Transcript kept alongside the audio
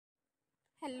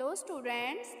Hello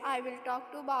students, I will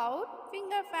talk about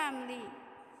finger family.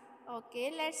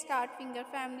 Okay, let's start finger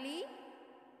family.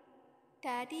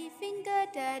 Daddy finger,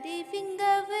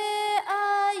 where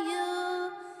are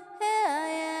you? Here I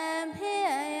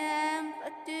am,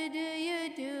 what do you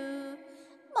do?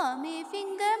 Mommy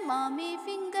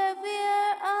finger,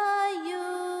 where are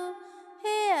you?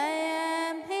 Here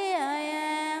I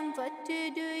am, what do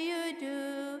you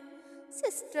do?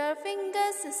 Sister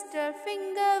finger,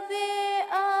 where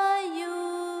are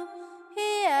you?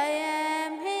 Here I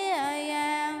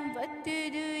am, what do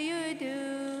you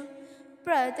do?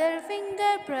 Brother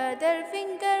finger,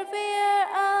 where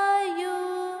are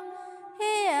you?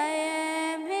 Here I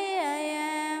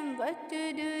am, what do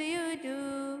you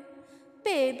do?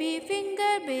 Baby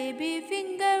finger,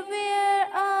 where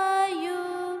are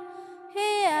you?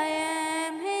 Here I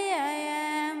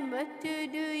am, what do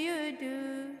you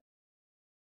do?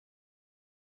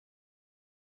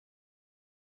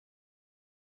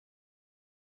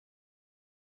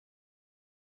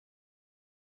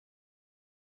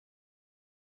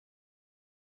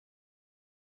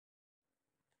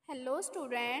 Hello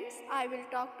students, I will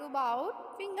talk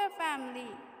about finger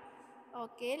family.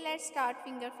 Okay, let's start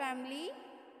finger family.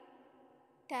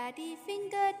 Daddy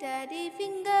finger,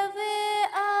 where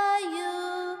are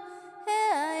you?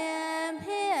 Here I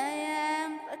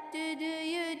am, what do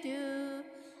you do?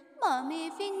 Mommy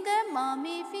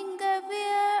finger,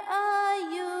 where are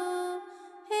you?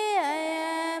 Here I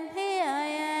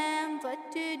am, what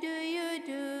do you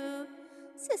do?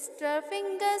 Sister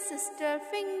finger,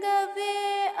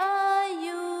 where are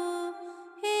you?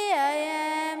 Here I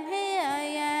am,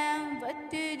 what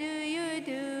do you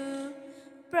do?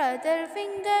 Brother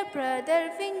finger,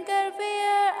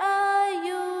 where are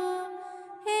you?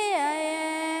 Here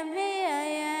I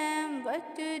am,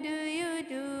 what do you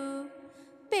do?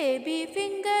 Baby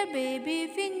finger,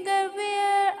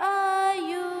 where are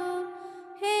you?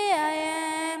 Here I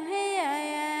am,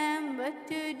 what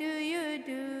do you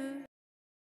do?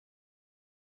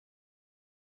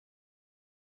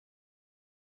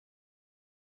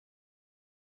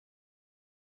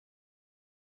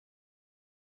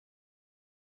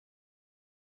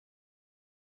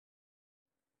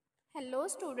 Hello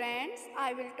students,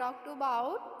 I will talk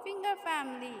about finger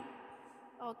family.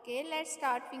 Okay, let's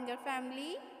start finger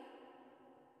family.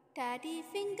 Daddy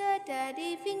finger,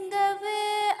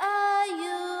 where are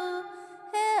you?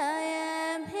 Here I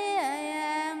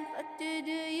am, what do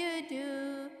you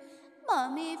do?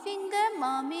 Mommy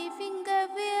finger,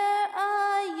 where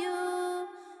are you?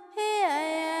 Here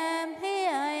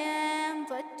I am,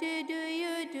 what do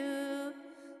you do?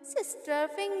 Sister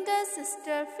finger,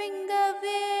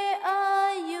 where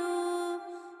are you?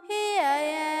 Here I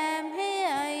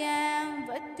am,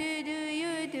 what do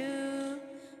you do?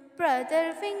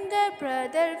 Brother finger,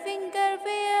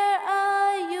 where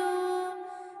are you?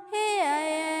 Here I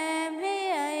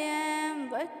am,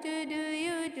 what do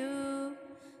you do?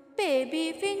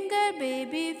 Baby finger,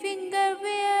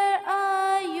 where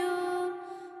are you?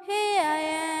 Here I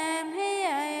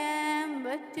am,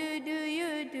 what do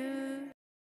you do?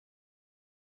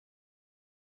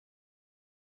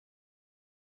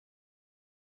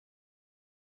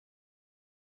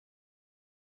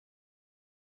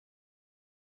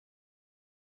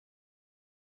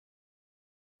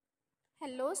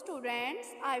 Hello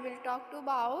students, I will talk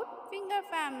about finger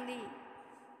family.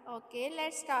 Okay,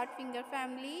 let's start finger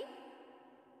family.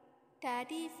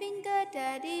 Daddy finger,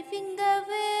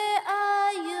 where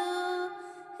are you?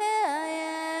 Here I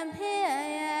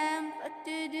am, what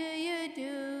do you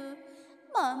do?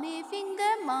 Mommy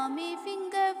finger,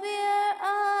 where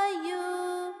are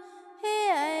you?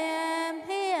 Here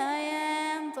I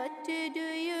am, what do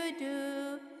you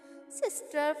do?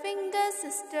 Sister finger,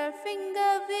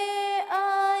 where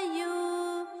are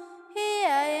you? Here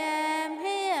I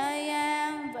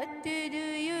am, what do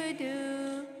you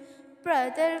do?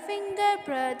 Brother finger,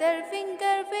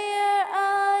 where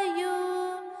are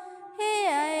you? Here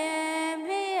I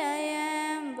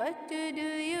am, what do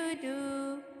you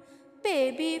do?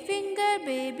 Baby finger,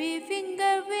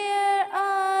 where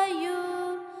are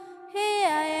you? Here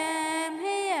I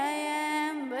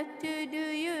am, what do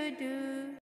you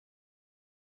do?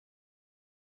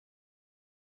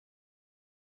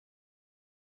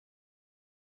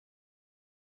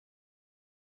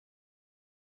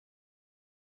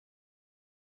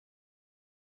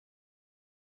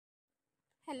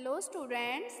 Hello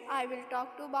students, I will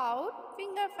talk about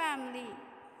finger family.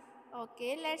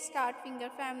 Okay, let's start finger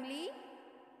family.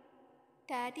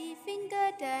 Daddy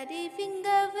finger,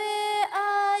 where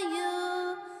are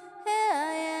you? Here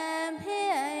I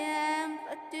am,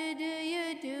 what do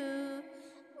you do?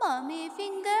 Mommy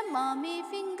Mommy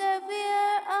finger,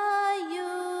 where are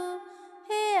you?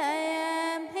 Here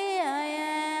I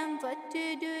am, what do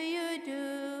you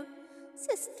do?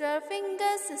 Sister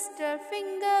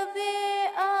finger,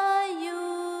 where are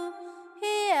you?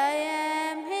 Here I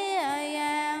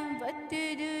am, what do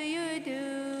you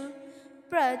do?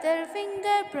 Brother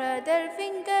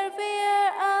finger,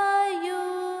 where are you?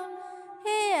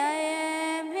 Here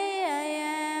I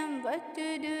am, what do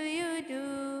you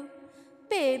do?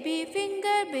 Baby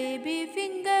finger,